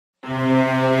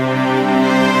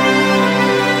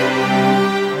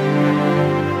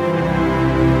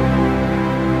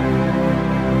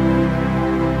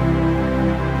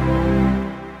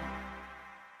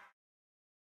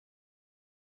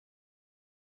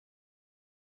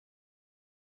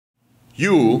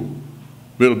you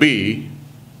will be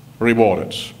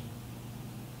rewarded.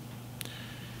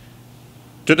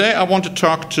 Today I want to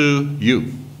talk to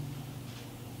you.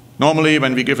 Normally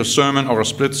when we give a sermon or a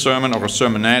split sermon or a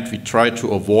sermonette, we try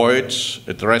to avoid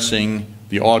addressing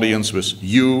the audience with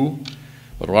you,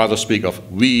 but rather speak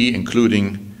of we,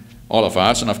 including all of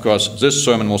us. And of course, this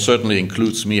sermon most certainly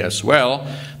includes me as well.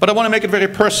 But I want to make it very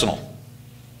personal.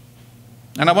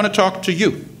 And I want to talk to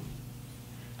you,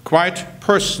 quite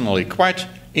personally, quite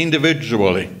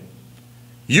individually.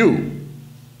 You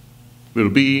will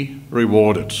be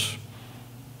rewarded.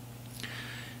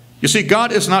 You see,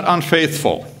 God is not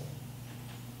unfaithful,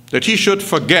 that he should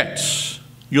forget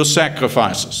your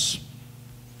sacrifices,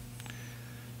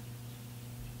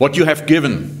 what you have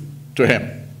given to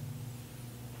him,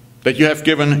 that you have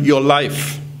given your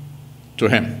life to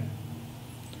him,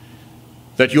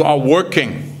 that you are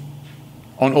working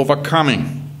on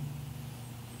overcoming,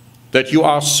 that you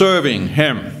are serving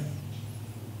him.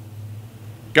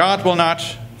 God will not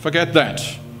forget that.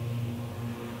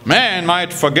 Man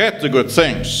might forget the good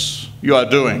things you are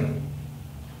doing.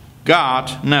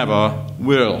 God never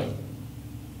will.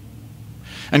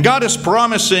 And God is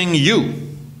promising you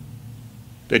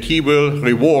that he will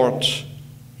reward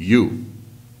you.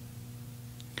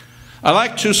 I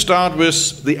like to start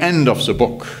with the end of the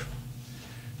book,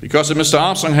 because as Mr.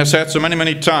 Armstrong has said so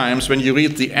many times, when you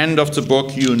read the end of the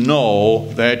book, you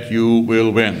know that you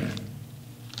will win.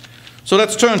 So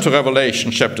let's turn to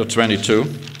Revelation chapter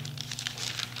 22.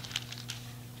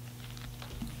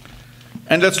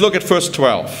 And let's look at verse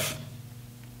 12.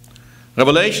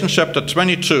 Revelation chapter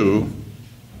 22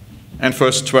 and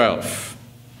verse 12.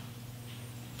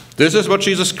 This is what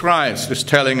Jesus Christ is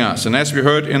telling us. And as we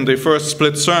heard in the first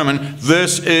split sermon,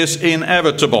 this is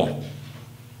inevitable.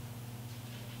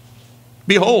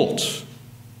 Behold,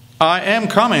 I am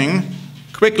coming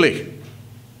quickly,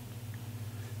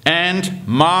 and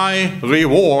my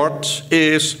reward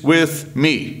is with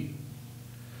me,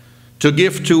 to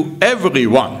give to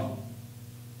everyone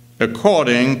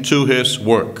according to his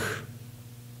work.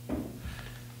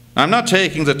 I'm not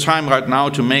taking the time right now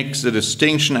to make the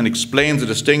distinction and explain the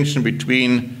distinction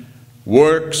between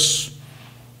works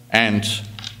and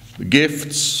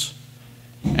gifts,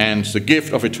 and the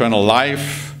gift of eternal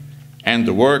life and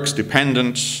the works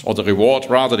dependent, or the reward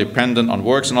rather dependent on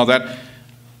works and all that.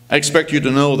 I expect you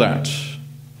to know that.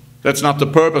 That's not the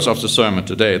purpose of the sermon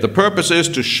today. The purpose is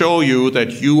to show you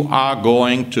that you are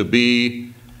going to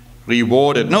be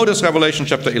rewarded. Notice Revelation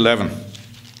chapter 11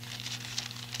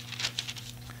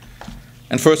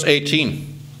 and verse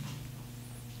 18.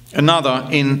 Another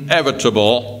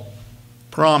inevitable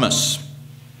promise.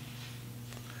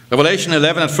 Revelation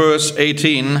 11 and verse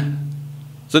 18.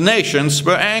 The nations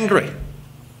were angry,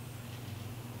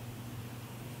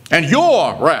 and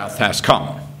your wrath has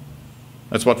come.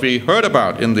 That's what we heard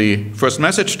about in the first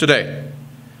message today.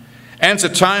 And the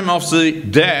time of the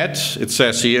dead, it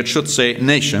says here, it should say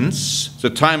nations, the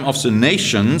time of the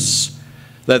nations,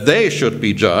 that they should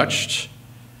be judged.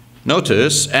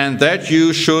 Notice, and that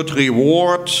you should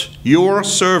reward your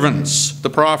servants, the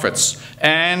prophets,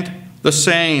 and the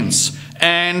saints,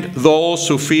 and those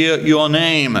who fear your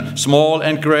name, small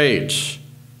and great.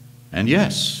 And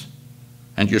yes,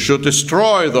 and you should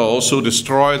destroy those who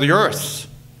destroy the earth.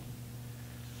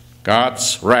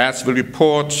 God's wrath will be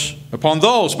poured upon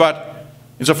those, but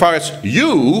insofar as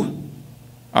you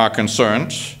are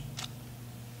concerned,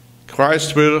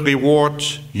 Christ will reward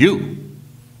you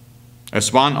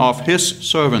as one of his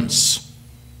servants,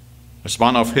 as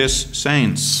one of his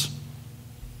saints.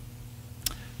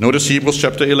 Notice Hebrews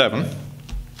chapter 11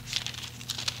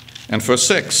 and verse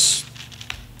 6.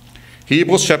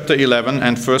 Hebrews chapter 11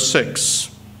 and verse 6.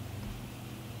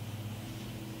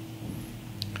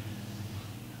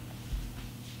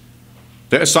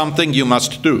 There is something you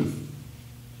must do.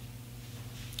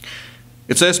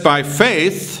 It says, by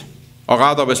faith, or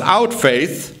rather without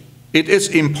faith, it is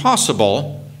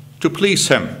impossible to please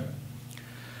him.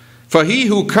 For he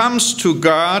who comes to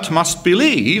God must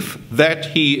believe that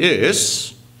he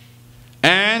is,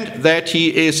 and that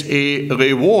he is a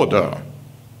rewarder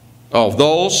of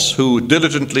those who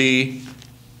diligently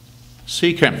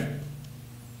seek him.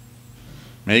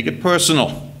 Make it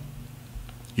personal.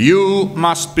 You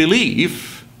must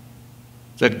believe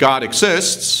that God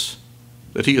exists,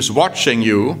 that he is watching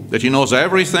you, that he knows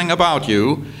everything about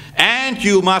you, and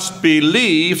you must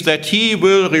believe that he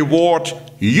will reward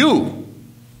you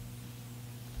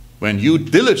when you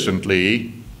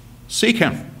diligently seek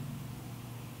him.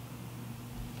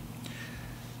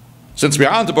 Since we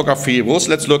are in the book of Hebrews,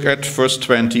 let's look at verse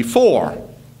 24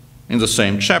 in the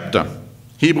same chapter.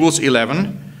 Hebrews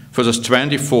 11, verses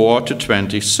 24 to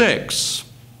 26.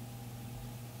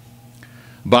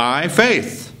 By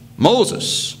faith,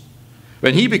 Moses,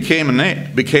 when he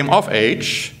became of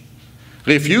age,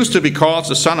 refused to be called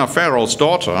the son of Pharaoh's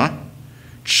daughter,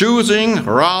 choosing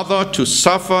rather to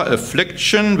suffer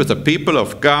affliction with the people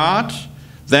of God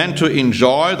than to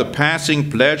enjoy the passing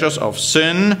pleasures of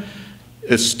sin,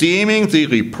 esteeming the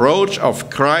reproach of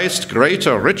Christ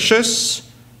greater riches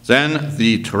than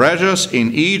the treasures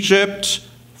in Egypt,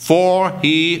 for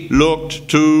he looked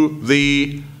to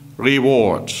the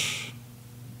reward.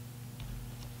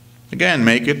 Again,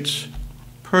 make it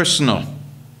personal.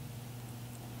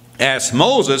 As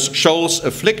Moses chose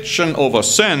affliction over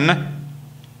sin,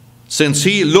 since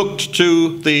he looked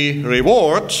to the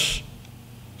reward,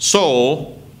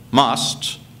 so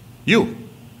must you.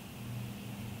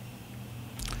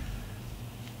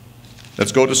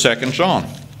 Let's go to 2 John.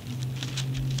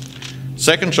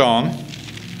 2 John,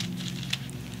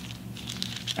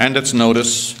 and let's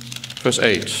notice verse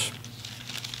 8.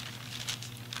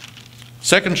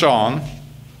 2 John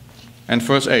and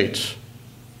verse 8.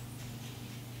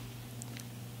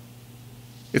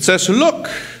 It says, look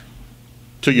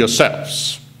to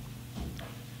yourselves,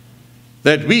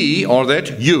 that we, or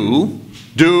that you,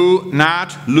 do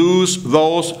not lose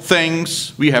those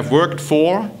things we have worked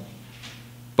for,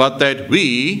 but that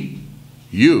we,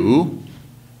 you,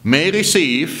 may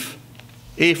receive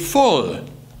a full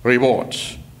reward.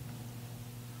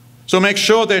 So make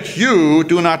sure that you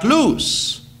do not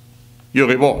lose your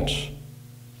reward.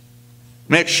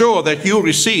 Make sure that you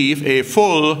receive a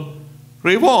full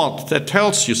reward. That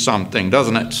tells you something,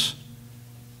 doesn't it?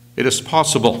 It is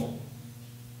possible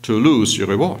to lose your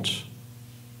reward.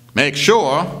 Make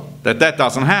sure that that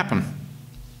doesn't happen.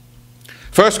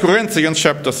 1 Corinthians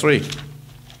chapter 3.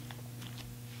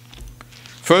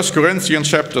 1 Corinthians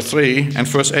chapter 3 and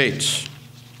verse 8.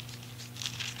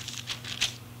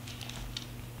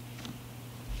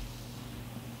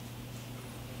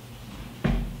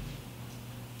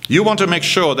 You want to make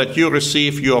sure that you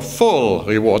receive your full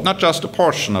reward, not just a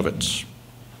portion of it.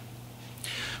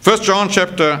 1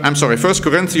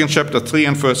 Corinthians chapter 3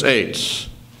 and verse 8.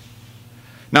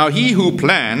 Now he who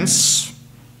plants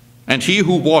and he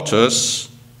who waters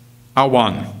are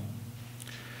one,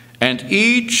 and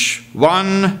each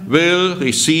one will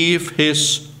receive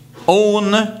his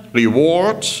own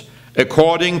reward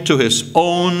according to his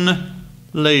own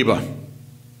labor.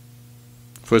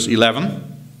 Verse 11.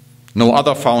 No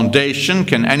other foundation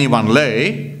can anyone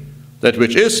lay that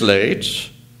which is laid,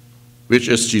 which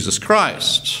is Jesus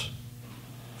Christ.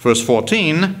 Verse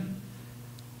 14,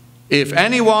 if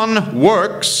anyone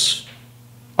works,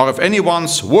 or if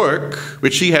anyone's work,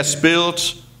 which he has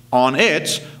built on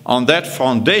it, on that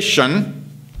foundation,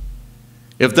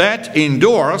 if that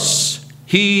endures,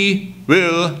 he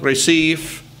will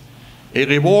receive a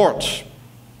reward.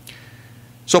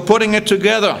 So putting it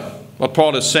together, what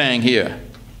Paul is saying here,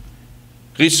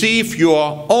 receive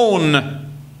your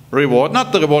own reward,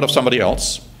 not the reward of somebody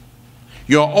else.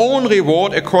 Your own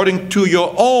reward according to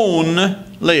your own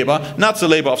labor, not the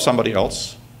labor of somebody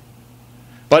else.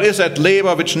 But is that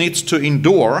labor which needs to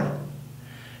endure,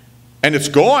 and it's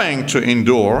going to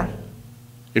endure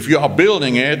if you are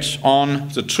building it on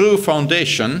the true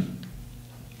foundation,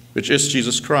 which is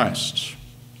Jesus Christ.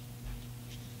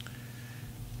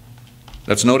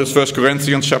 Let's notice 1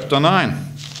 Corinthians chapter 9.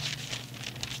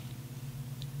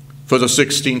 Verses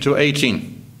 16 to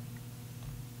 18.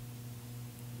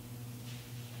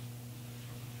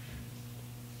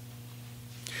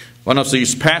 One of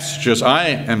these passages I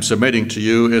am submitting to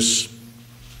you is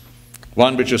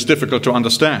one which is difficult to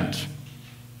understand.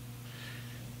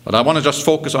 But I want to just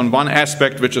focus on one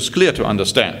aspect which is clear to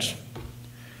understand.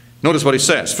 Notice what he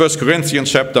says, 1 Corinthians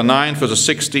chapter 9, verses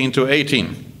 16 to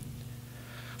 18.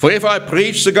 For if I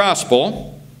preach the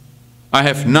gospel, I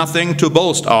have nothing to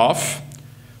boast of,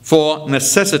 for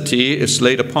necessity is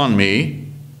laid upon me.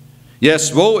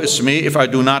 Yes, woe is me if I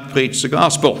do not preach the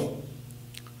gospel.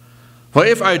 For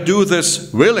if I do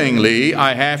this willingly,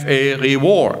 I have a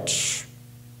reward.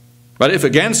 But if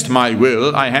against my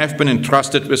will, I have been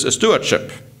entrusted with a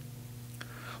stewardship.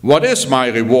 What is my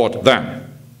reward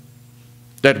then?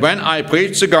 That when I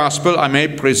preach the gospel, I may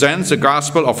present the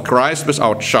gospel of Christ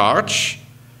without charge,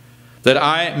 that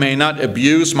I may not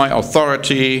abuse my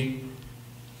authority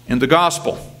in the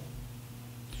gospel.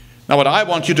 Now, what I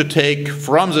want you to take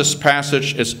from this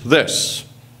passage is this.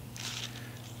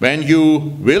 When you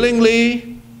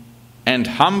willingly and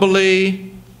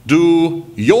humbly do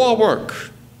your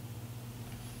work,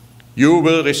 you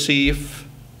will receive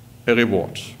a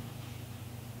reward.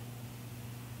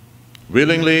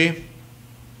 Willingly,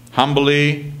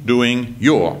 humbly doing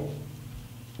your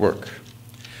work.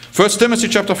 1 Timothy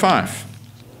chapter 5.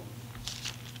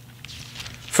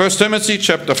 1 Timothy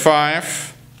chapter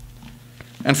 5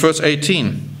 and verse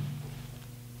 18.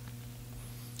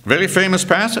 Very famous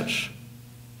passage.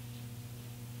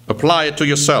 Apply it to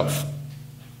yourself.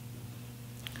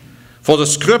 For the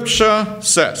scripture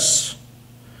says,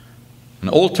 an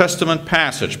Old Testament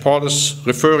passage Paul is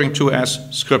referring to as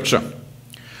scripture,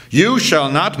 you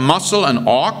shall not muzzle an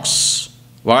ox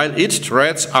while it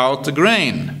treads out the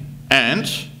grain,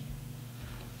 and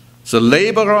the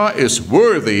laborer is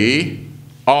worthy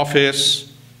of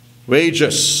his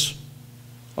wages,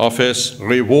 of his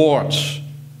reward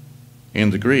in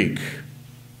the Greek.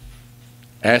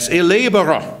 As a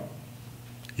laborer,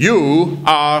 you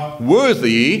are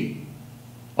worthy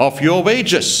of your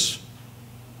wages,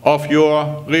 of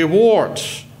your reward.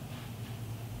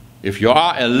 If you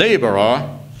are a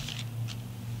laborer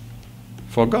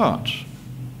for God.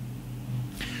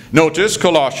 Notice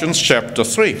Colossians chapter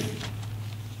 3.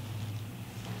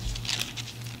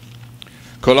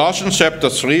 Colossians chapter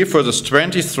 3, verses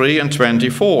 23 and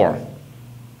 24.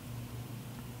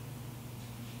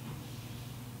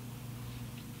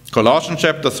 Colossians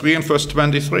chapter 3 and verse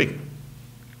 23.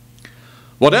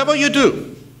 Whatever you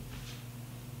do,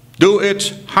 do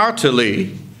it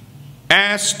heartily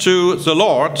as to the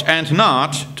Lord and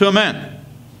not to men,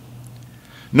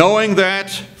 knowing that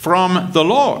from the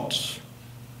Lord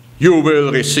you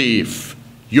will receive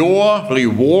your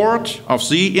reward of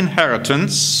the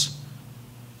inheritance,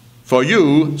 for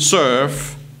you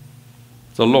serve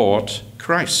the Lord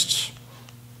Christ.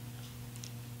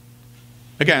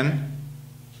 Again,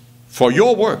 for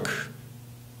your work,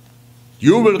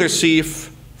 you will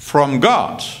receive from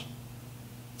God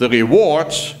the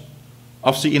reward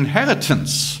of the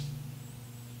inheritance.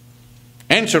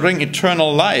 Entering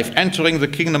eternal life, entering the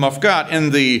kingdom of God.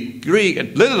 In the Greek,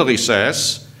 it literally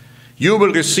says, you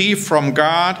will receive from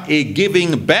God a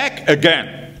giving back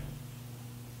again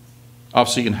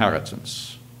of the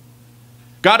inheritance.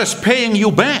 God is paying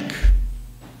you back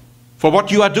for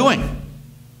what you are doing,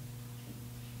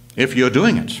 if you're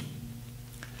doing it.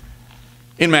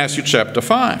 In Matthew chapter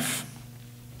 5.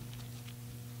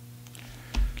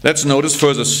 Let's notice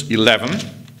verses 11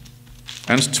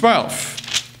 and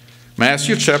 12.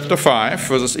 Matthew chapter 5,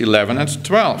 verses 11 and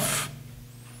 12.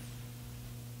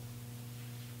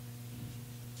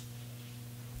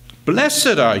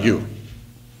 Blessed are you.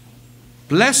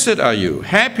 Blessed are you.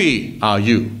 Happy are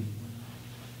you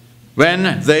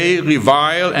when they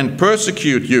revile and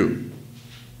persecute you,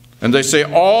 and they say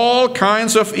all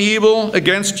kinds of evil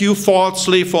against you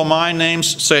falsely for my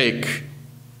name's sake.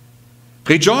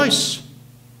 Rejoice.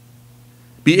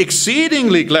 Be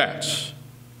exceedingly glad,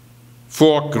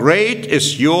 for great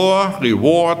is your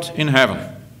reward in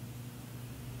heaven.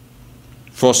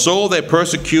 For so they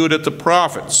persecuted the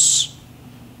prophets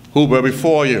who were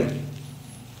before you.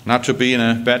 Not to be in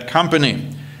a bad company.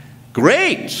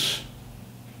 Great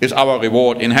is our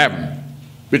reward in heaven,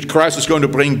 which Christ is going to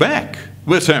bring back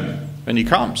with him when he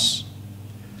comes.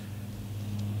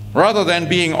 Rather than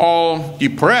being all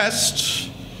depressed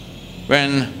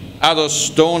when others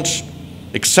don't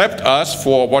accept us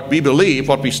for what we believe,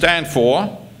 what we stand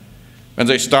for, when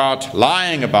they start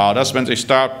lying about us, when they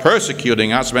start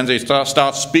persecuting us, when they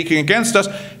start speaking against us,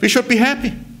 we should be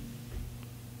happy.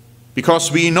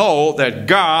 Because we know that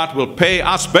God will pay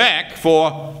us back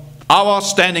for our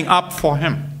standing up for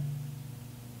him.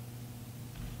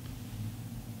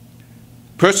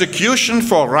 Persecution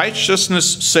for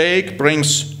righteousness' sake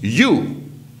brings you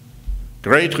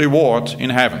great reward in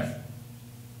heaven.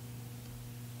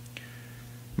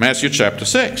 Matthew chapter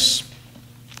 6,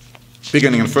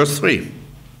 beginning in verse 3.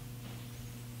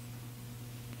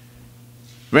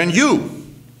 When you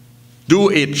do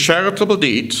a charitable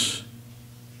deed,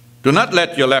 do not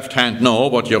let your left hand know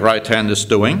what your right hand is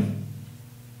doing,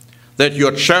 that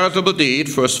your charitable deed,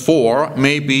 verse 4,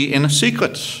 may be in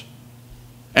secret.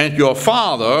 And your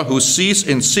Father, who sees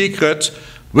in secret,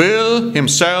 will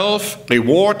himself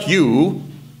reward you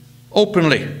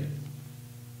openly.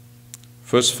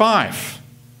 Verse 5.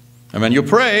 And when you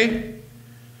pray,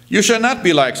 you shall not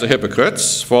be like the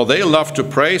hypocrites, for they love to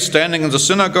pray standing in the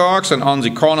synagogues and on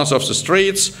the corners of the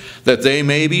streets, that they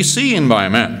may be seen by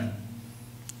men.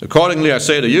 Accordingly, I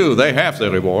say to you, they have their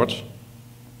reward.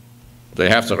 They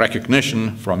have the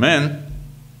recognition from men.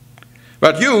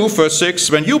 But you, verse 6,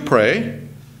 when you pray,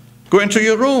 go into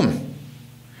your room.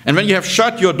 And when you have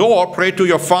shut your door, pray to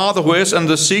your Father who is in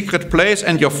the secret place,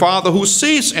 and your Father who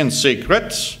sees in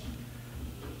secret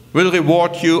will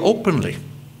reward you openly.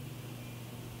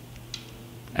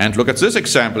 And look at this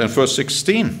example in verse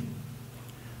 16.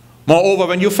 Moreover,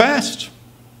 when you fast,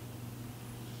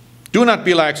 Do not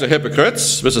be like the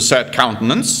hypocrites with a sad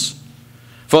countenance,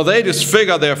 for they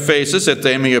disfigure their faces that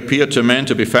they may appear to men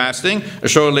to be fasting.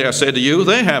 Assuredly, I say to you,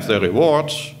 they have their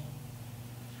reward.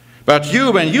 But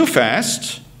you, when you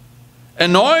fast,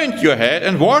 anoint your head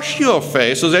and wash your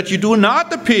face, so that you do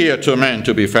not appear to men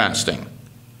to be fasting,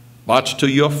 but to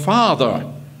your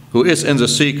Father who is in the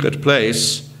secret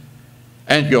place,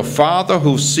 and your Father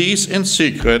who sees in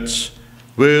secret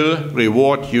will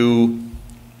reward you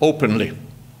openly.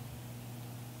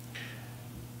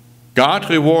 God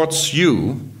rewards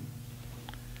you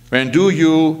when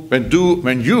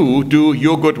you do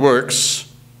your good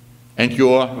works and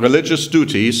your religious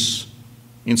duties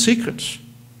in secret,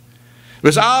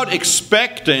 without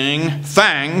expecting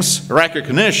thanks,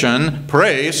 recognition,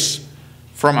 praise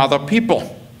from other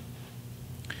people.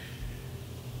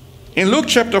 In Luke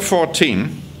chapter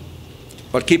 14,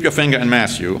 but keep your finger in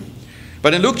Matthew,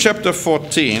 but in Luke chapter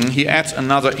 14, he adds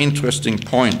another interesting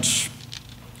point.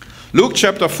 Luke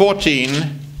chapter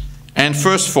 14 and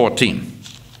verse 14.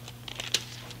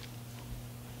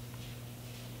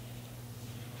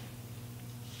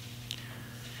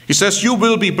 He says, you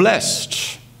will be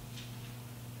blessed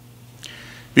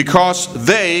because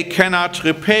they cannot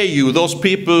repay you, those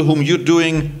people whom you're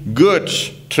doing good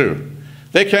to.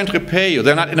 They can't repay you.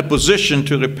 They're not in a position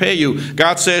to repay you.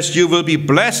 God says you will be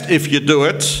blessed if you do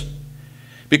it,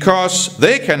 because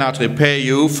they cannot repay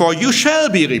you, for you shall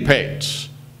be repaid.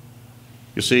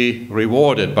 You see,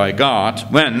 rewarded by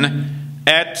God when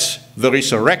at the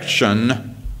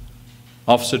resurrection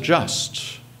of the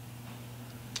just.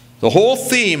 The whole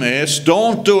theme is,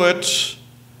 don't do it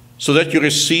so that you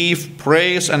receive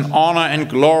praise and honor and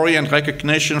glory and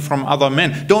recognition from other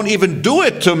men. Don't even do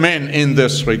it to men in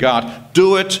this regard.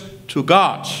 Do it to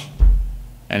God,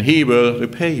 and He will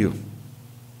repay you.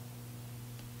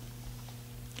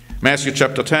 Matthew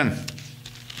chapter 10,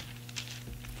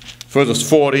 verses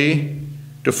 40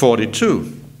 to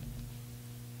 42.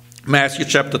 Matthew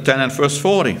chapter 10 and verse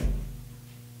 40.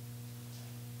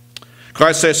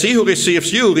 Christ says, he who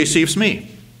receives you receives me.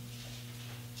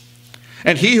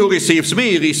 And he who receives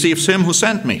me receives him who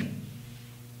sent me.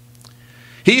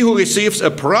 He who receives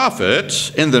a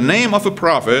prophet in the name of a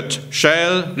prophet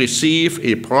shall receive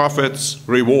a prophet's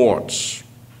reward.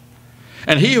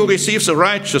 And he who receives a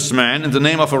righteous man in the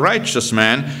name of a righteous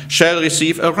man shall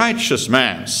receive a righteous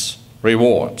man's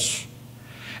reward.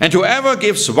 And whoever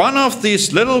gives one of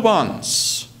these little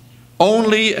ones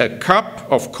only a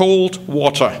cup of cold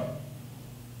water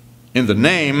in the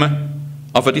name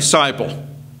of a disciple,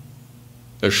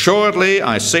 assuredly,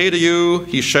 I say to you,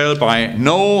 he shall by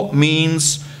no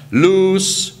means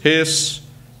lose his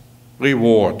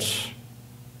reward.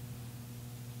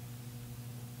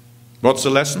 What's the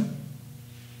lesson?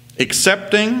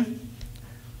 Accepting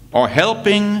or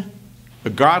helping a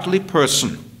godly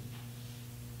person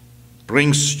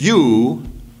brings you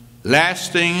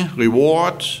lasting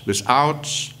reward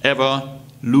without ever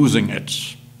losing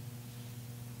it.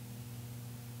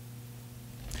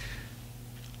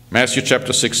 Matthew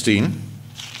chapter 16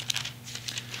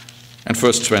 and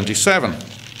verse 27.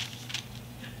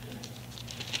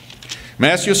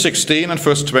 Matthew 16 and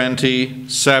verse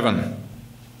 27.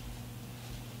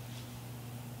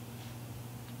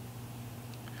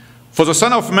 For the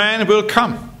Son of Man will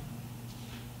come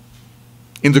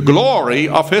in the glory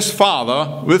of his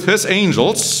Father with his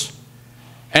angels,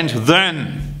 and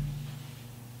then,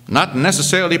 not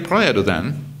necessarily prior to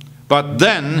then, but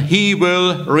then he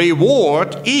will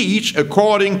reward each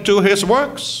according to his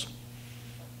works.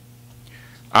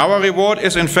 Our reward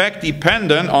is in fact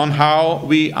dependent on how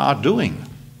we are doing.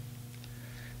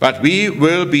 But we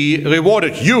will be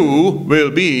rewarded. You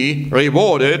will be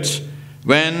rewarded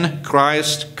when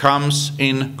Christ comes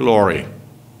in glory.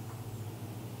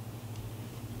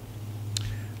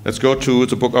 Let's go to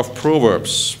the book of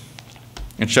Proverbs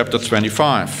in chapter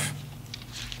 25.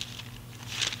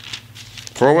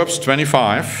 Proverbs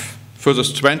 25,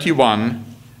 verses 21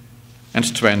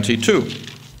 and 22.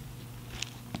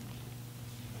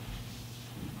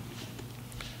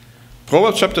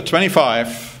 Proverbs chapter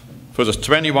 25, verses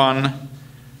 21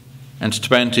 and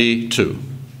 22.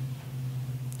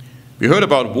 We heard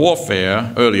about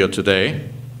warfare earlier today.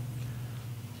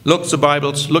 Look at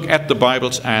the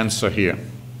Bible's answer here.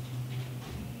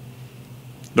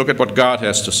 Look at what God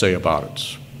has to say about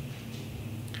it.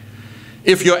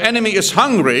 If your enemy is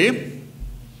hungry,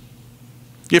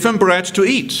 give him bread to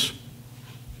eat.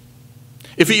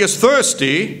 If he is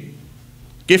thirsty,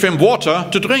 give him water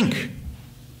to drink.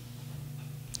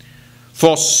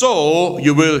 For so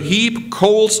you will heap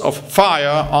coals of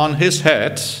fire on his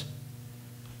head,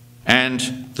 and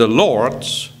the Lord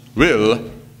will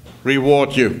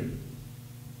reward you.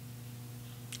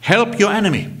 Help your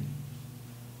enemy,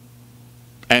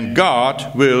 and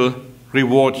God will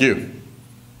reward you.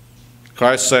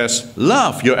 Christ says,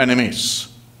 love your enemies,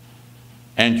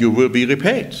 and you will be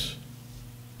repaid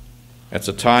at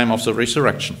the time of the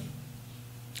resurrection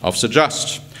of the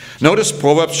just. Notice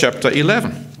Proverbs chapter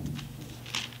 11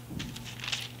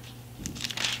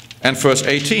 and verse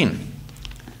 18.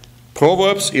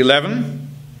 Proverbs 11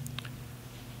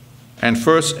 and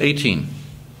verse 18.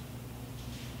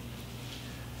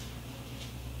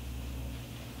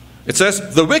 It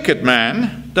says, the wicked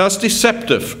man does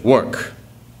deceptive work,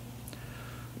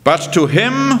 but to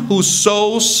him who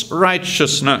sows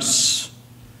righteousness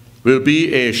will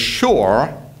be a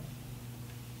sure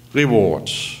reward.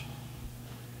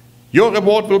 Your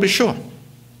reward will be sure,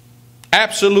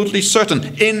 absolutely certain,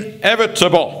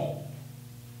 inevitable,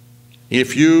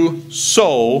 if you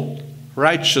sow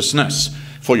righteousness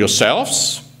for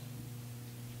yourselves,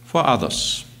 for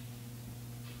others.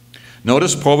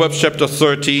 Notice Proverbs chapter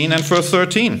 13 and verse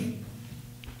 13.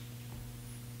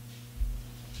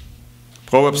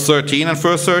 Proverbs 13 and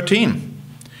verse 13.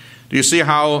 Do you see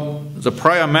how the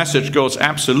prior message goes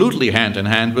absolutely hand in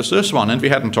hand with this one? And we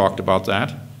hadn't talked about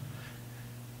that.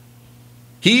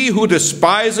 He who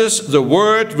despises the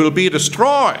word will be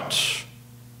destroyed,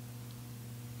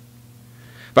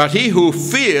 but he who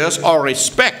fears or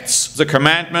respects the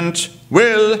commandment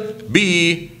will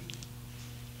be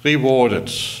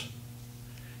rewarded.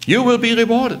 You will be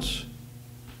rewarded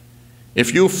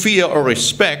if you fear or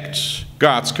respect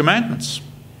God's commandments.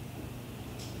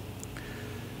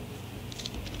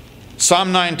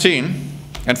 Psalm 19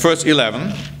 and verse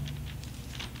 11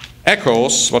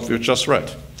 echoes what we've just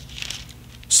read.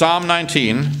 Psalm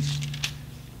 19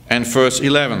 and verse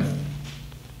 11.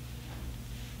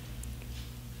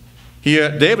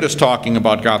 Here, David is talking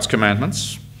about God's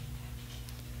commandments.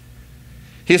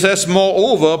 He says,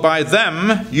 moreover, by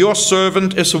them your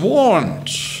servant is warned.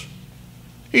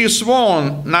 He is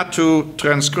warned not to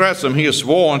transgress them. He is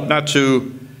warned not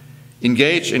to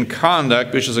engage in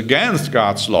conduct which is against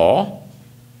God's law.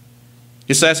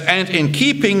 He says, and in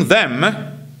keeping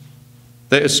them,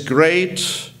 there is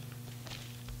great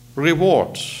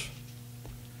reward.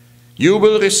 You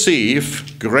will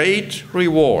receive great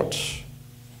reward,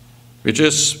 which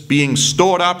is being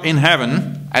stored up in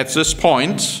heaven at this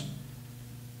point,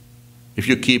 if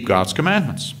you keep God's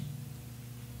commandments.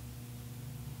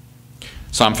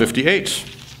 Psalm 58.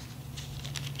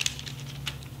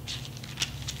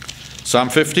 Psalm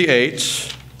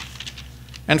 58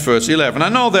 and verse 11. I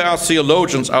know there are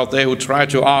theologians out there who try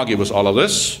to argue with all of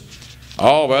this.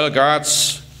 Oh, well,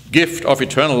 God's gift of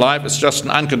eternal life is just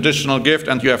an unconditional gift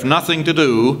and you have nothing to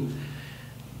do.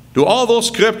 Do all those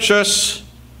scriptures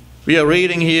we are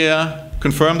reading here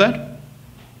confirm that?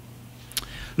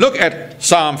 Look at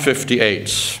Psalm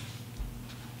 58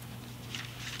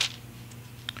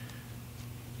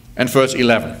 and verse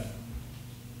 11.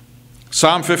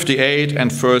 Psalm 58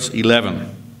 and verse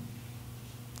 11.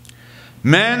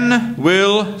 Men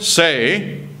will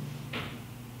say,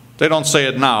 they don't say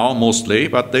it now mostly,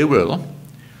 but they will,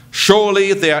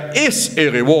 surely there is a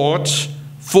reward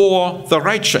for the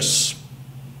righteous.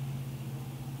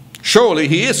 Surely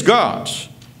he is God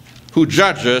who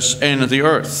judges in the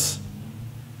earth.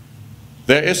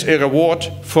 There is a reward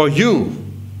for you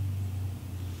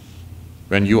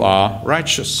when you are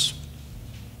righteous.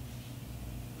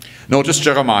 Notice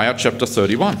Jeremiah chapter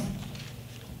 31.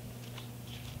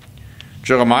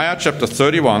 Jeremiah chapter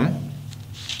 31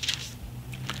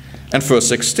 and verse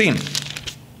 16.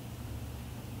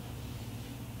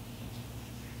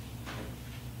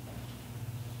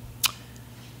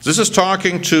 This is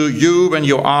talking to you when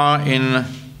you are in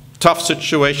tough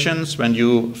situations, when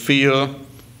you feel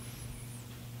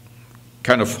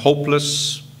kind of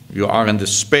hopeless, you are in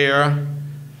despair.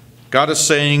 God is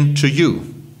saying to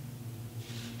you,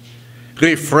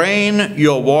 refrain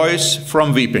your voice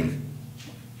from weeping.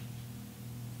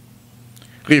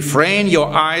 Refrain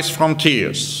your eyes from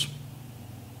tears.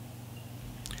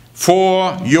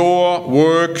 For your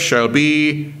work shall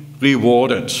be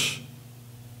rewarded,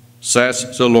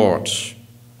 says the Lord,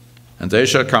 and they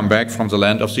shall come back from the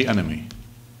land of the enemy.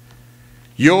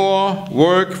 Your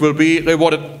work will be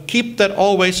rewarded. Keep that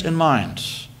always in mind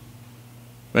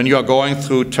when you are going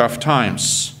through tough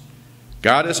times.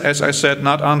 God is, as I said,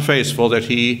 not unfaithful that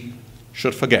he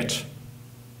should forget.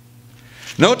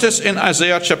 Notice in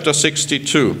Isaiah chapter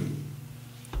 62,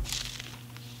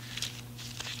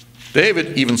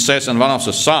 David even says in one of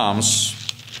the Psalms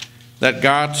that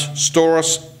God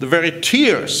stores the very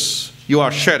tears you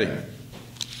are shedding.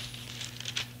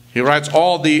 He writes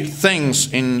all the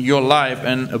things in your life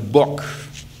in a book.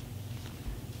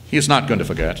 He is not going to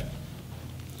forget.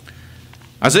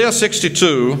 Isaiah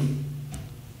 62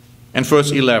 and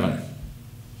verse 11.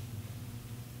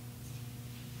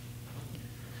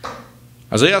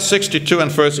 Isaiah 62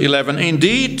 and verse 11.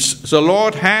 Indeed, the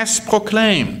Lord has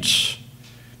proclaimed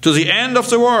to the end of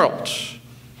the world,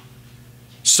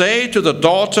 say to the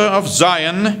daughter of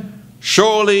Zion,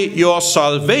 surely your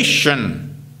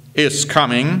salvation is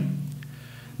coming.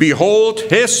 Behold,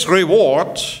 his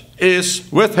reward is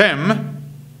with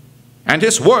him, and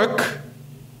his work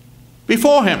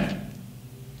before him.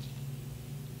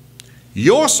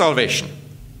 Your salvation,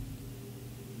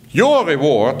 your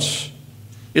reward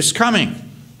is coming.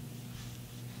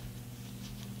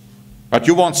 But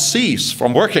you won't cease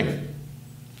from working.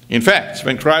 In fact,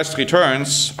 when Christ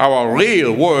returns, our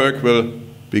real work will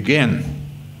begin.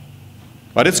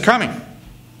 But it's coming.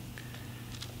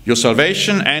 Your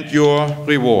salvation and your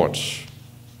reward.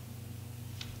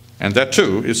 And that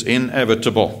too is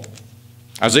inevitable.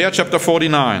 Isaiah chapter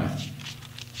 49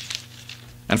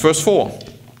 and verse 4.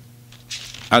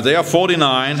 Isaiah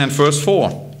 49 and verse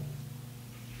 4.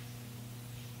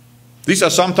 These are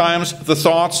sometimes the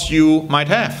thoughts you might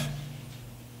have.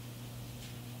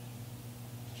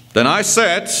 Then I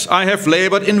said, I have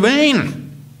labored in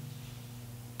vain.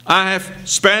 I have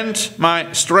spent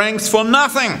my strength for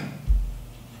nothing.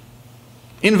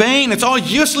 In vain, it's all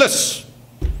useless.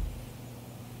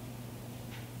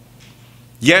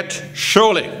 Yet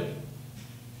surely,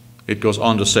 it goes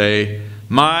on to say,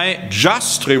 my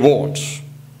just reward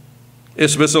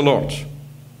is with the Lord.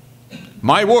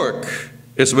 My work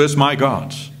is with my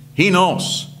God. He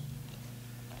knows.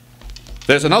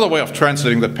 There's another way of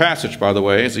translating that passage, by the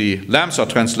way. The Lamsa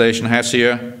translation has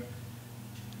here,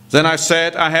 then I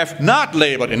said, I have not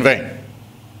labored in vain.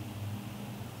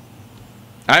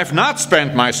 I have not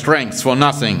spent my strength for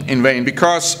nothing in vain,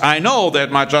 because I know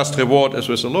that my just reward is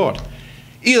with the Lord.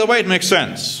 Either way, it makes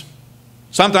sense.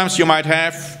 Sometimes you might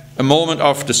have a moment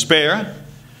of despair,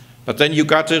 but then you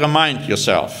got to remind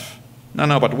yourself,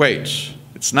 no, but wait,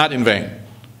 it's not in vain,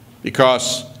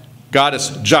 because God is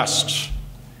just.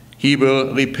 He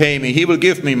will repay me. He will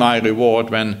give me my reward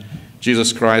when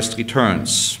Jesus Christ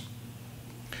returns.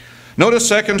 Notice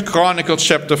 2 Chronicles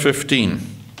chapter 15.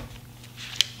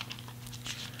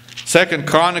 2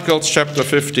 Chronicles chapter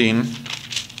 15.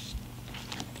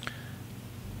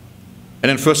 And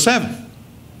in verse 7.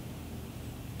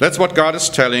 That's what God is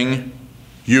telling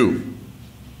you.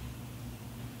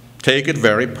 Take it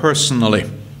very personally.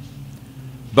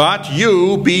 But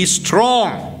you be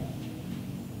strong.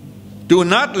 Do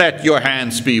not let your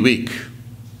hands be weak,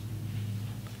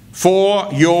 for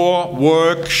your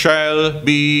work shall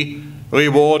be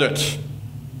rewarded.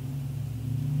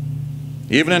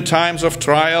 Even in times of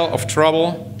trial, of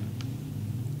trouble,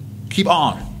 keep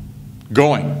on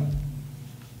going.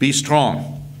 Be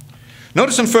strong.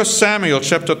 Notice in 1 Samuel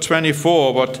chapter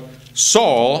 24 what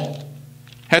Saul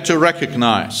had to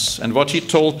recognize and what he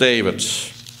told David.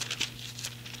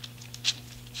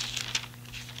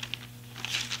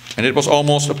 And it was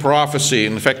almost a prophecy.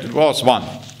 In fact, it was one.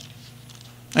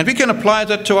 And we can apply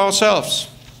that to ourselves.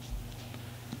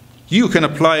 You can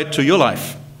apply it to your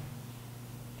life.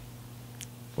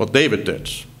 What David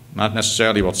did, not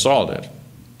necessarily what Saul did.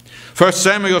 1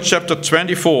 Samuel chapter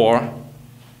 24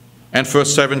 and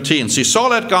verse 17. See,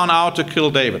 Saul had gone out to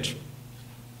kill David.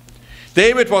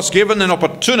 David was given an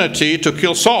opportunity to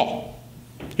kill Saul.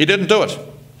 He didn't do it.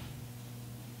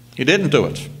 He didn't do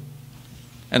it.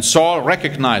 And Saul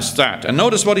recognized that. And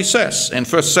notice what he says in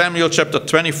 1 Samuel chapter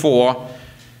 24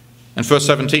 and verse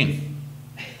 17.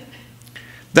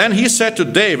 Then he said to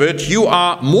David, you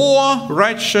are more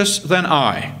righteous than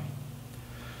I,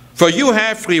 for you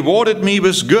have rewarded me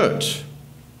with good,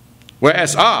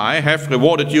 whereas I have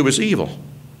rewarded you with evil.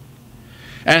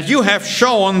 And you have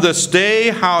shown this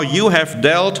day how you have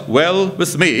dealt well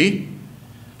with me,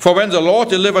 for when the Lord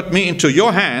delivered me into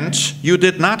your hand, you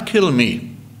did not kill me.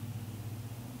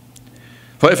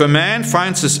 For if a man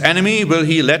finds his enemy, will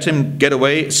he let him get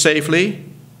away safely?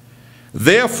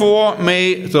 Therefore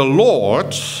may the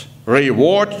Lord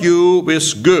reward you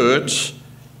with good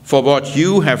for what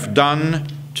you have done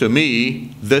to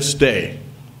me this day.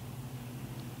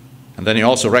 And then he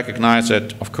also recognized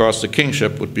that, of course, the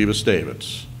kingship would be with David.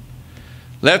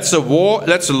 Let the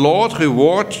Lord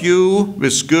reward you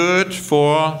with good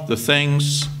for the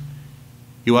things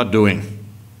you are doing.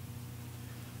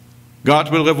 God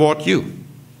will reward you.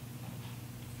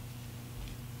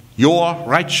 Your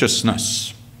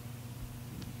righteousness.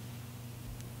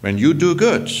 When you do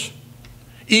good,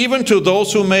 even to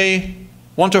those who may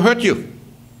want to hurt you.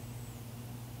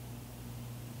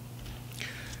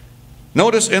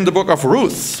 Notice in the book of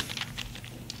Ruth,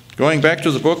 going back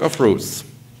to the book of Ruth,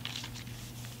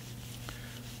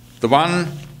 the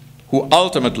one who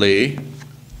ultimately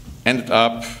ended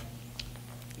up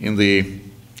in the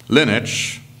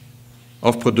lineage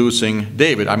of producing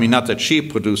David. I mean, not that she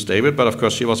produced David, but of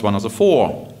course she was one of the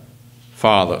four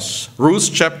fathers.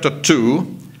 Ruth chapter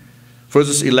 2,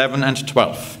 verses 11 and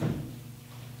 12.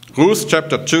 Ruth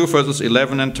chapter 2, verses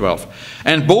 11 and 12.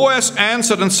 And Boaz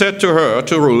answered and said to her,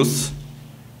 to Ruth,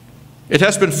 "It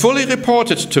has been fully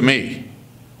reported to me,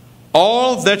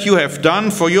 all that you have done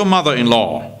for your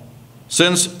mother-in-law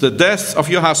since the death of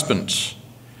your husband,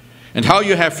 and how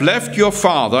you have left your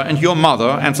father and your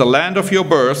mother and the land of your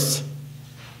birth,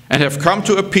 and have come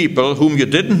to a people whom you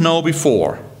didn't know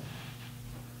before.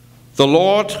 The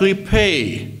Lord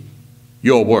repay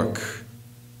your work,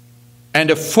 and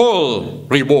a full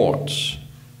reward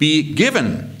be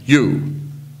given you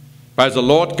by the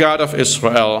Lord God of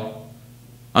Israel,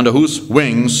 under whose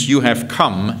wings you have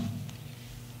come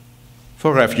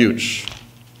for refuge."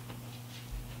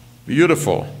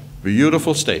 Beautiful,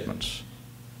 beautiful statement.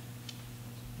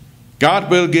 God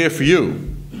will give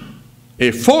you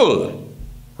a full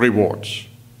reward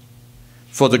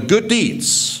for the good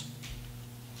deeds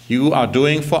you are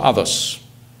doing for others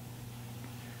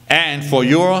and for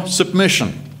your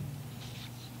submission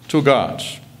to God,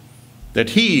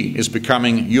 that He is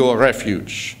becoming your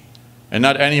refuge and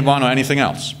not anyone or anything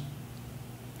else.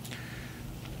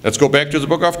 Let's go back to the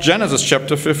book of Genesis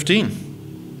chapter 15.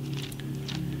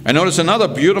 And notice another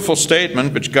beautiful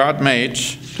statement which God made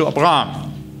to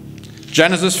Abraham.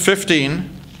 Genesis 15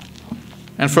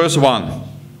 and verse 1.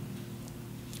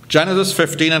 Genesis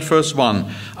 15 and verse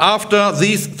 1. After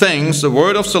these things, the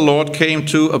word of the Lord came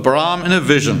to Abraham in a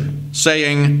vision,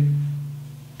 saying,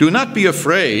 "Do not be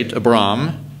afraid,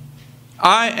 Abraham.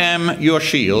 I am your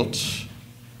shield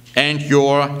and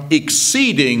your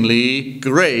exceedingly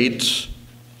great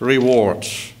reward."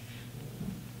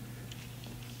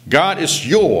 God is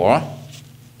your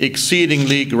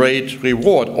exceedingly great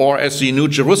reward. Or as the New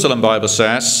Jerusalem Bible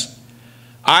says,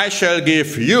 "I shall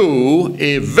give you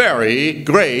a very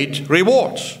great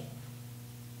reward."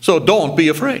 So don't be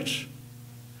afraid.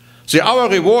 See, our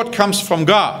reward comes from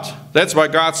God. That's why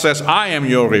God says, "I am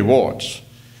your reward."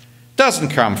 It doesn't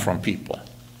come from people.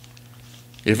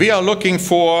 If we are looking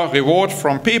for reward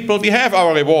from people, we have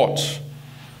our reward.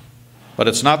 But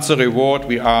it's not the reward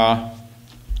we are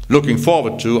looking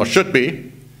forward to, or should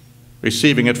be,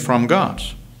 receiving it from God.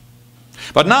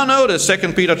 But now notice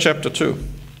 2 Peter chapter 2.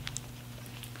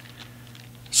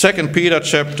 2 Peter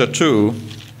chapter 2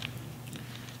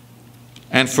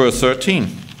 and verse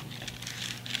 13.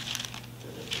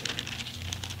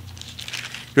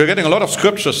 We're getting a lot of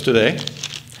scriptures today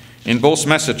in both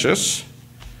messages.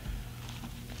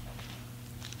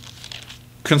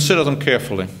 Consider them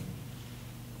carefully.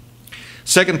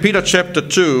 2 Peter chapter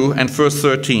 2 and verse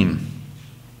 13.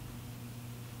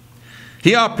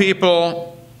 Here are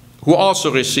people who also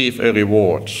receive a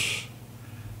reward,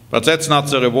 but that's not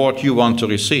the reward you want to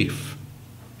receive.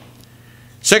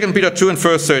 2 Peter 2 and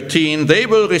verse 13, "They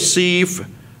will receive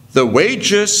the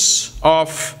wages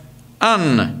of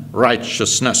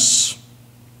unrighteousness,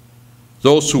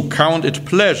 those who count it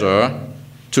pleasure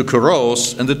to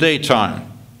carouse in the daytime."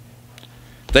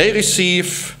 They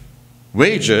receive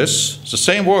wages, the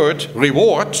same word,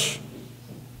 reward,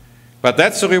 but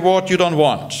that's a reward you don't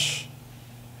want.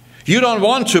 You don't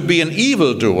want to be an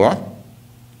evildoer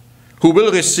who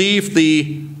will receive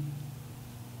the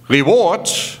reward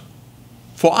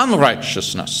for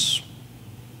unrighteousness.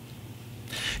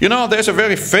 You know, there's a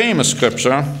very famous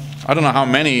scripture, I don't know how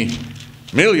many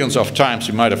millions of times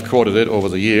you might have quoted it over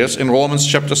the years, in Romans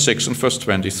chapter 6 and verse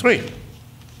 23.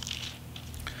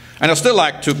 And I still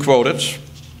like to quote it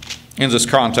in this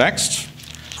context.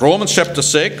 Romans chapter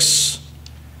 6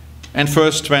 and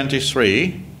verse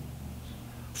 23.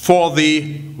 "For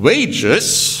the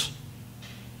wages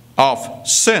of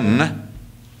sin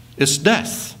is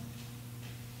death."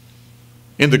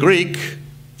 In the Greek,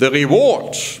 the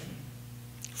reward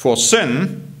for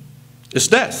sin is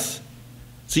death.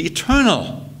 The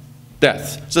eternal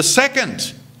death. The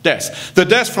second death. The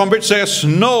death from which there is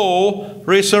no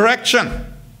resurrection.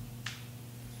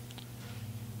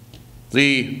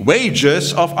 The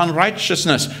wages of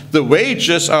unrighteousness, the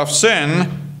wages of sin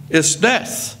is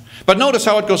death. But notice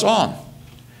how it goes on.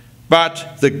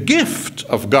 But the gift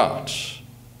of God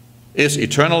is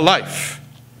eternal life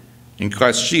in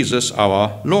Christ Jesus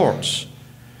our Lord.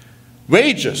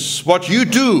 Wages, what you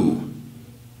do,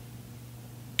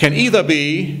 can either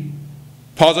be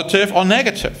positive or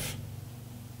negative.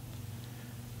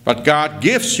 But God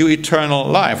gives you eternal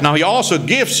life. Now, He also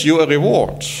gives you a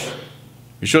reward.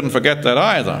 You shouldn't forget that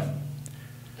either.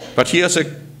 But here's a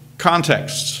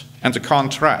context and a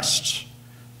contrast.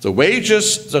 The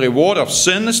wages, the reward of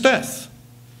sin is death.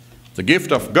 The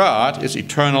gift of God is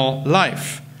eternal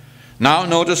life. Now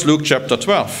notice Luke chapter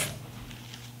 12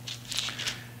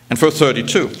 and verse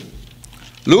 32.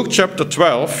 Luke chapter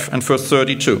 12 and verse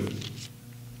 32.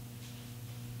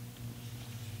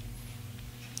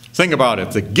 Think about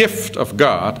it. The gift of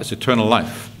God is eternal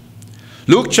life.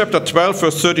 Luke chapter 12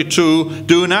 verse 32.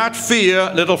 Do not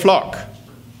fear, little flock,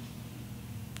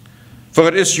 for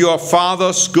it is your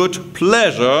Father's good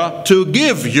pleasure to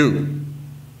give you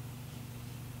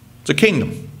the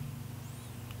kingdom,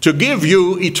 to give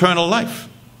you eternal life,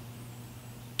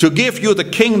 to give you the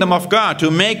kingdom of God, to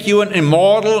make you an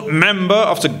immortal member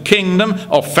of the kingdom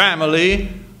or family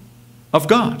of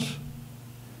God.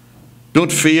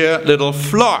 Don't fear, little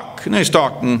flock. And he's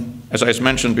talking, as I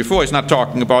mentioned before, he's not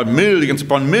talking about millions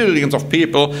upon millions of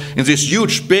people in these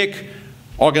huge, big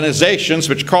organizations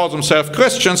which call themselves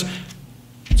Christians.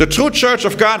 The true church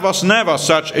of God was never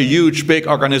such a huge, big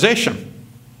organization,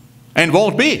 and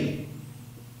won't be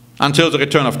until the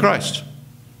return of Christ.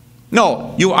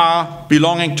 No, you are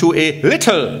belonging to a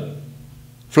little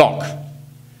flock.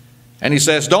 And he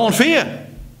says, don't fear,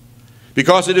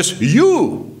 because it is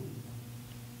you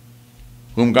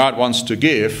whom God wants to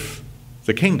give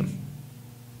the kingdom.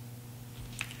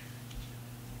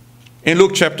 In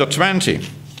Luke chapter 20,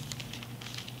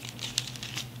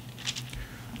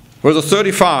 verses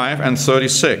 35 and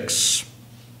 36.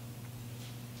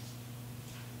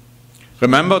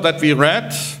 Remember that we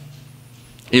read,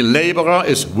 a laborer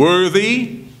is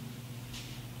worthy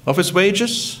of his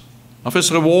wages, of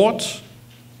his reward.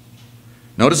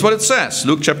 Notice what it says,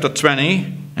 Luke chapter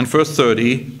 20 and verse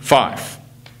 35.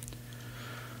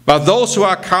 But those who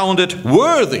are counted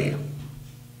worthy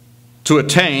to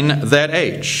attain that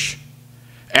age,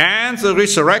 and the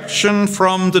resurrection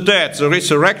from the dead, the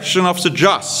resurrection of the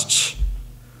just,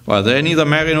 well, they neither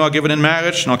marry nor are given in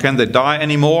marriage, nor can they die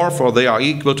anymore, for they are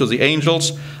equal to the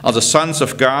angels, are the sons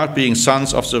of God, being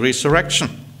sons of the resurrection.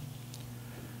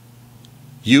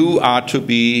 You are to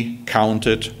be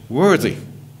counted worthy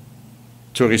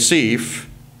to receive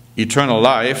eternal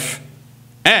life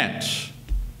and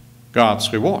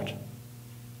God's reward.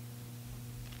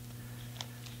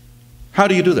 How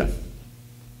do you do that?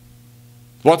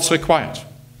 What's required?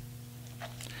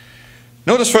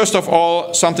 Notice first of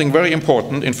all something very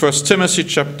important in 1 Timothy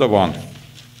chapter 1.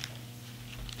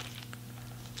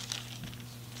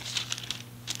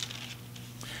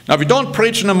 Now, we don't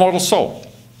preach an immortal soul.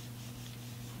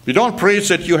 We don't preach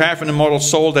that you have an immortal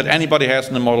soul, that anybody has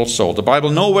an immortal soul. The Bible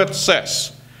nowhere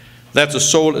says that the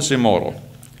soul is immortal.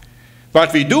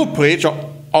 But we do preach,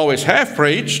 or always have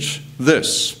preached,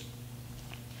 this.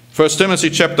 1 Timothy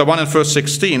chapter 1 and verse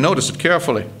 16. Notice it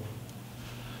carefully.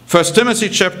 1 Timothy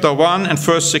chapter 1 and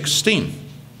verse 16.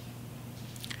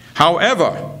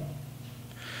 However,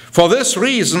 for this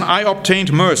reason I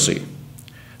obtained mercy,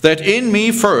 that in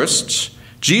me first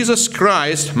Jesus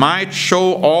Christ might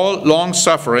show all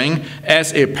long-suffering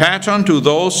as a pattern to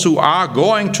those who are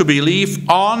going to believe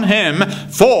on him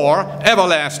for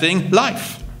everlasting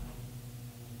life.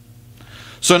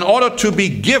 So in order to be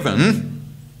given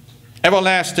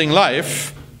everlasting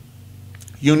life,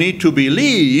 you need to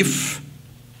believe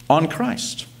on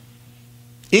Christ,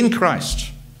 in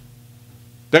Christ.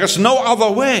 There is no other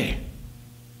way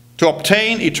to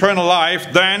obtain eternal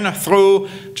life than through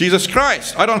Jesus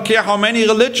Christ. I don't care how many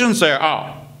religions there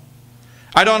are.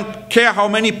 I don't care how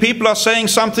many people are saying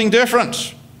something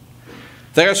different.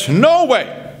 There is no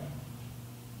way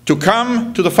to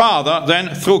come to the Father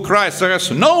than through Christ. There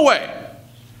is no way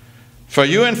for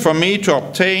you and for me to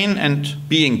obtain and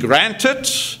being granted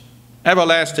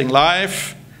everlasting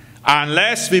life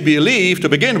unless we believe, to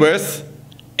begin with,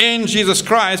 in Jesus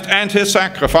Christ and his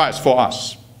sacrifice for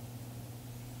us.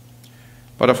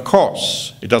 But of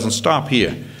course, it doesn't stop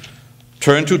here.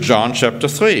 Turn to John chapter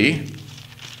 3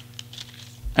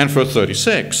 and verse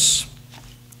 36.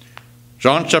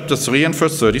 John chapter 3 and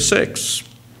verse 36.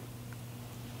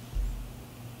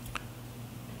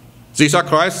 These are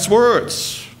Christ's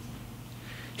words.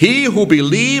 He who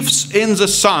believes in the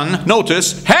Son,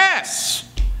 notice, has,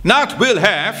 not will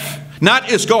have,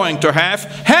 not is going to have,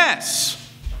 has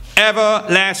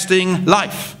everlasting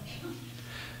life.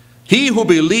 He who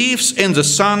believes in the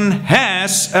Son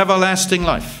has everlasting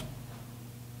life.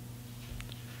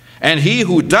 And he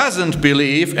who doesn't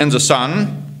believe in the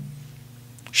Son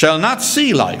shall not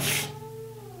see life,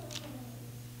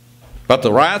 but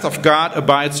the wrath of God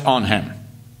abides on him.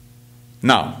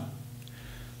 Now,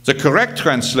 the correct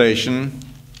translation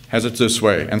has it this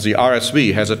way, and the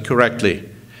RSV has it correctly.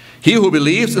 He who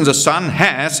believes in the Son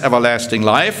has everlasting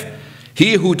life.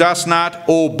 He who does not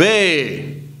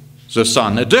obey the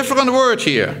Son. A different word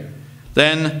here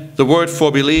than the word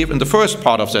for believe in the first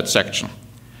part of that section.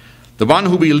 The one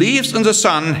who believes in the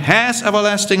Son has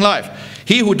everlasting life.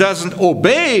 He who doesn't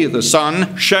obey the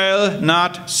Son shall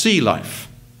not see life,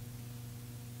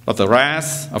 but the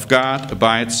wrath of God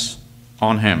abides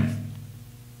on him.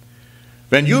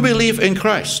 When you believe in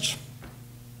Christ,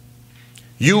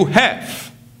 you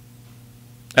have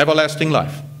everlasting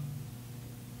life.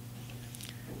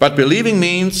 But believing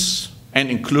means and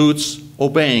includes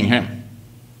obeying him.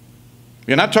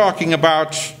 We are not talking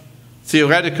about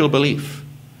theoretical belief.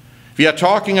 We are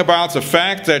talking about the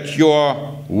fact that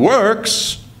your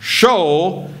works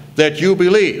show that you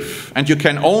believe. And you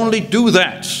can only do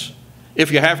that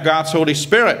if you have God's Holy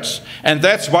Spirit. And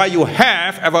that's why you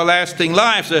have everlasting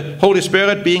life. The Holy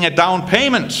Spirit being a down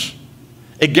payment,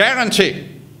 a guarantee.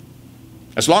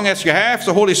 As long as you have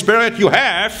the Holy Spirit, you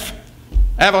have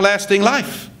everlasting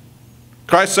life.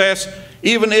 Christ says,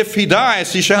 even if he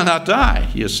dies, he shall not die,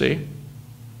 you see.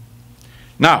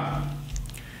 Now,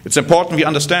 it's important we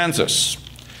understand this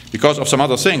because of some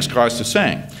other things Christ is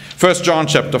saying. 1 John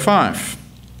chapter 5.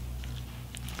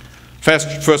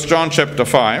 1 John chapter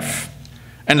 5,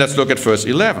 and let's look at verse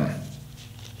 11.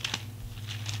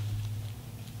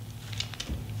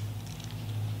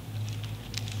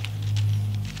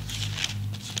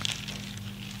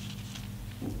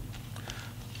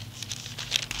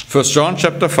 First John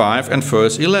chapter 5 and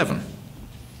verse 11.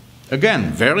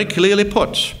 Again, very clearly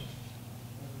put.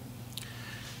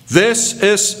 This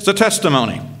is the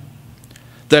testimony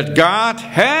that God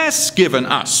has given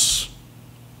us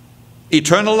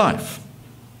eternal life.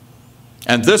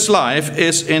 And this life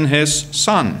is in his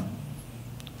Son.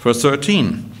 Verse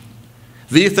 13.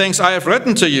 These things I have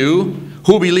written to you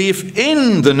who believe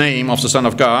in the name of the Son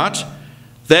of God,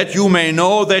 that you may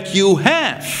know that you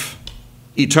have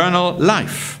eternal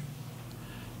life.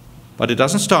 But it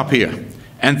doesn't stop here.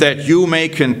 And that you may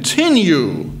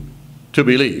continue to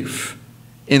believe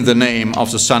in the name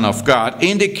of the Son of God,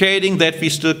 indicating that we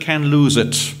still can lose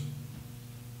it.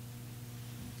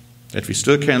 That we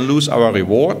still can lose our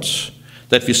reward,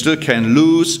 that we still can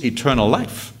lose eternal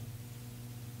life,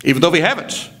 even though we have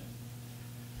it.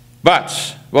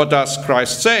 But what does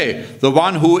Christ say? The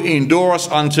one who endures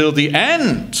until the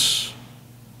end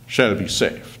shall be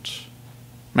saved.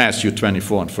 Matthew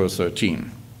 24 and verse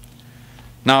 13.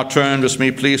 Now turn with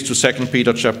me, please, to 2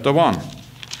 Peter chapter 1.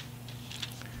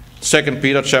 2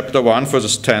 Peter chapter 1,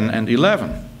 verses 10 and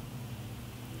 11.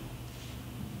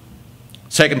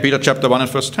 2 Peter chapter 1 and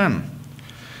verse 10.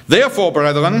 Therefore,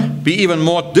 brethren, be even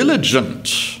more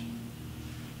diligent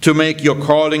to make your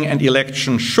calling and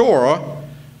election sure,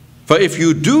 for if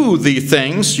you do these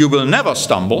things, you will never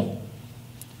stumble.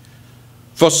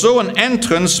 For so an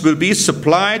entrance will be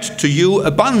supplied to you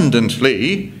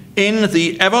abundantly in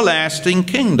the everlasting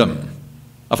kingdom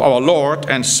of our Lord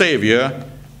and Savior,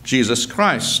 Jesus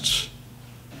Christ.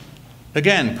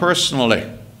 Again, personally,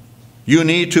 you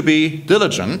need to be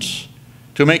diligent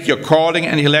to make your calling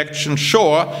and election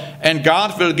sure, and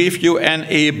God will give you an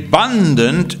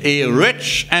abundant, a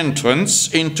rich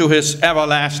entrance into his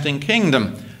everlasting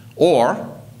kingdom.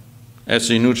 Or, as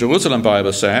the New Jerusalem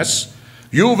Bible says,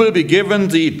 you will be given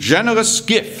the generous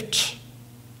gift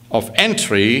of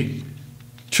entry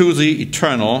to the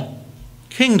eternal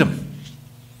kingdom.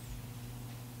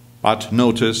 But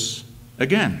notice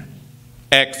again,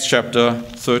 Acts chapter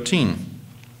 13.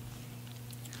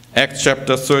 Acts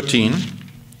chapter 13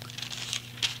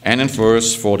 and in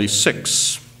verse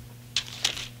 46.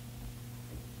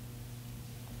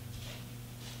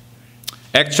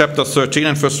 Acts chapter 13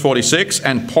 and verse 46,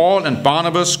 and Paul and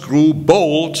Barnabas grew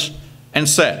bold and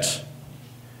said,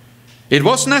 it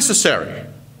was necessary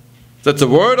that the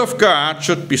word of God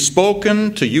should be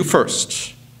spoken to you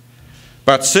first.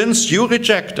 But since you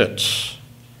reject it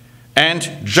and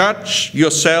judge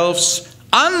yourselves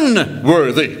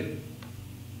unworthy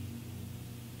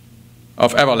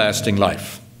of everlasting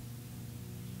life,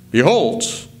 behold,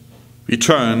 we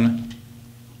turn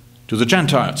to the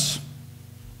Gentiles.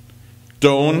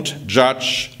 Don't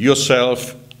judge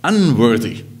yourself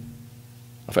unworthy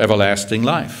of everlasting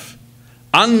life,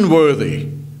 unworthy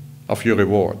of your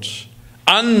rewards,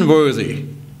 unworthy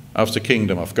of the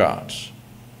kingdom of God.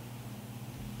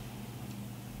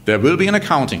 There will be an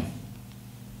accounting.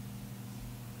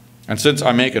 And since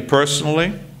I make it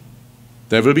personally,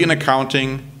 there will be an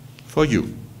accounting for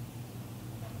you.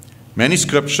 Many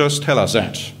scriptures tell us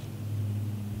that.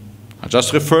 I'm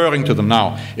just referring to them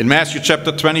now. In Matthew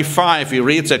chapter 25, we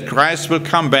read that Christ will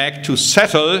come back to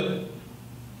settle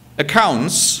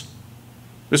accounts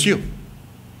with you.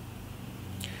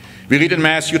 We read in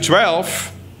Matthew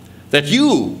 12 that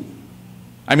you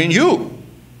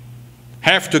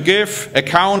have to give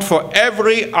account for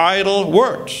every idle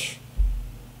word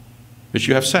which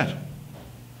you have said.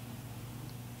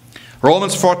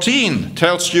 Romans 14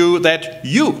 tells you that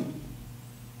you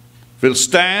will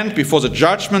stand before the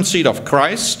judgment seat of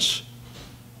Christ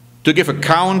to give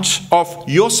account of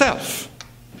yourself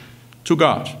to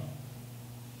God.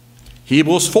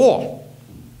 Hebrews 4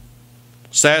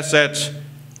 says that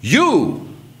you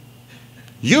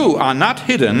are not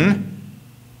hidden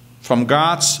from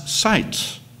God's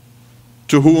sight,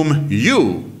 to whom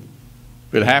you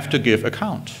will have to give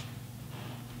account.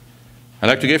 I'd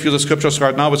like to give you the scriptures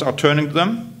right now without turning to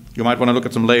them. You might want to look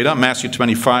at them later. Matthew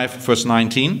 25, verse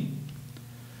 19.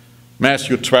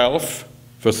 Matthew 12,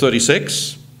 verse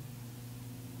 36.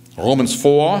 Romans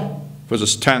 4,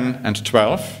 verses 10 and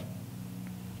 12.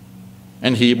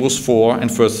 And Hebrews 4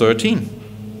 and verse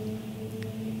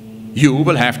 13. You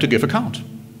will have to give account.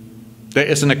 There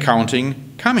is an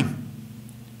accounting coming.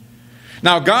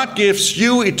 Now, God gives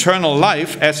you eternal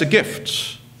life as a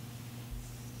gift,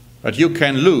 but you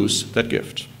can lose that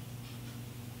gift.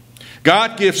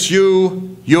 God gives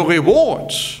you your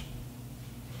reward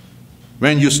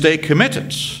when you stay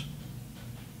committed,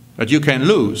 but you can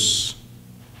lose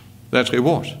that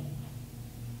reward.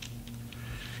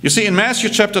 You see, in Matthew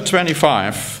chapter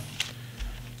 25,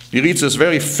 he reads this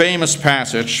very famous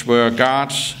passage where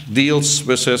God deals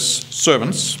with his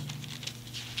servants,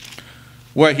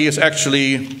 where he is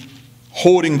actually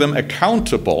holding them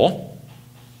accountable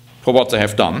for what they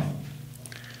have done.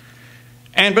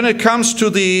 And when it comes to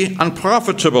the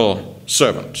unprofitable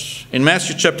servant, in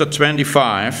Matthew chapter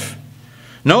 25,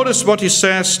 notice what he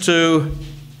says to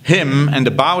him and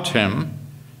about him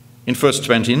in verse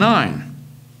 29.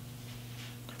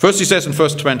 First he says in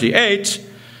verse 28,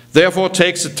 therefore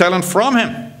takes the talent from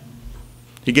him.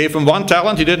 He gave him 1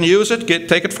 talent, he didn't use it,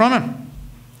 take it from him.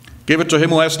 Give it to him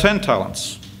who has 10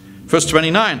 talents. Verse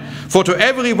 29, for to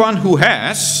everyone who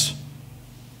has,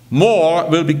 more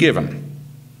will be given,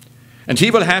 and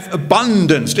he will have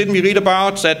abundance. Didn't we read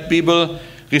about that we will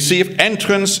receive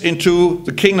entrance into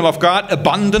the kingdom of God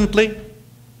abundantly?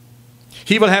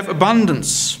 He will have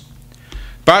abundance.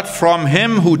 But from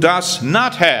him who does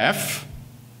not have,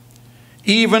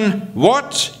 even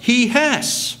what he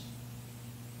has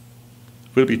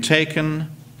will be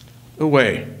taken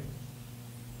away.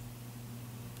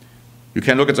 You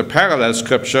can look at the parallel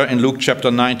scripture in Luke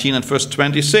chapter 19 and verse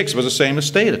 26, where the same is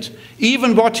stated.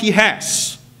 Even what he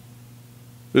has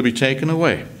will be taken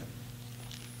away.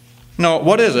 Now,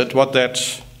 what is it what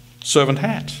that servant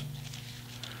had?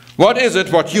 What is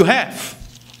it what you have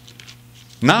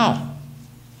now,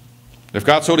 if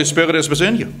God's Holy Spirit is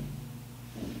within you?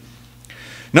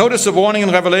 Notice the warning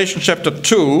in Revelation chapter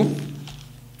 2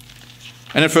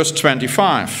 and in verse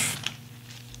 25.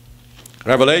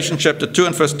 Revelation chapter 2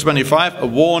 and verse 25, a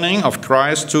warning of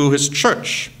Christ to his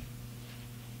church.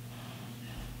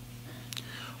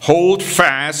 Hold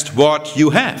fast what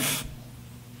you have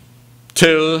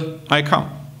till I come.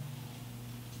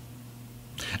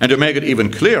 And to make it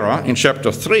even clearer, in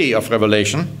chapter 3 of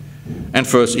Revelation and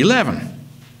verse 11.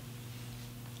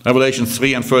 Revelation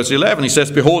 3 and verse 11, he says,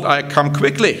 behold, I come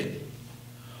quickly.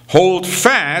 Hold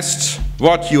fast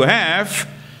what you have,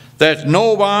 that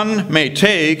no one may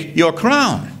take your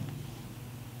crown.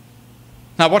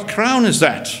 Now, what crown is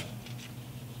that?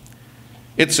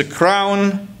 It's a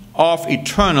crown of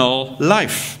eternal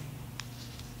life.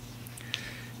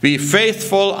 Be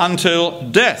faithful until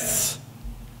death,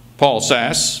 Paul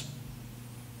says,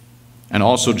 and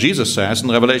also Jesus says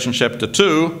in Revelation chapter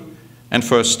 2 and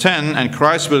verse 10, and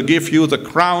Christ will give you the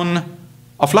crown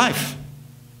of life.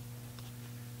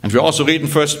 And we also read in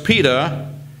 1 Peter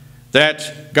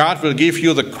that God will give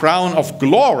you the crown of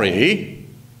glory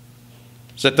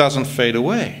that doesn't fade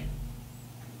away.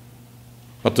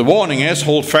 But the warning is,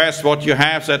 hold fast what you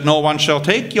have, that no one shall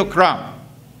take your crown.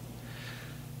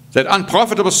 That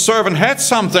unprofitable servant had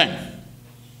something,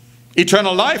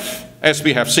 eternal life, as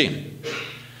we have seen.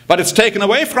 But it's taken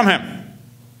away from him.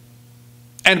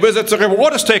 And with it, the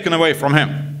reward is taken away from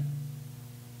him.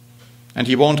 And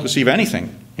he won't receive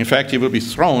anything. In fact, he will be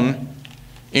thrown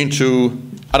into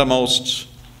uttermost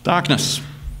darkness,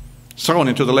 thrown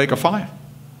into the lake of fire.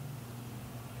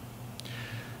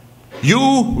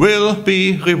 You will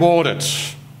be rewarded.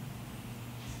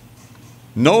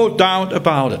 No doubt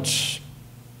about it.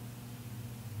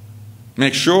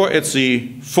 Make sure it's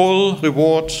the full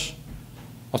reward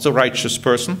of the righteous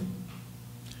person.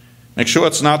 Make sure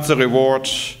it's not the reward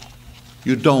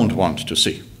you don't want to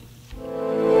see.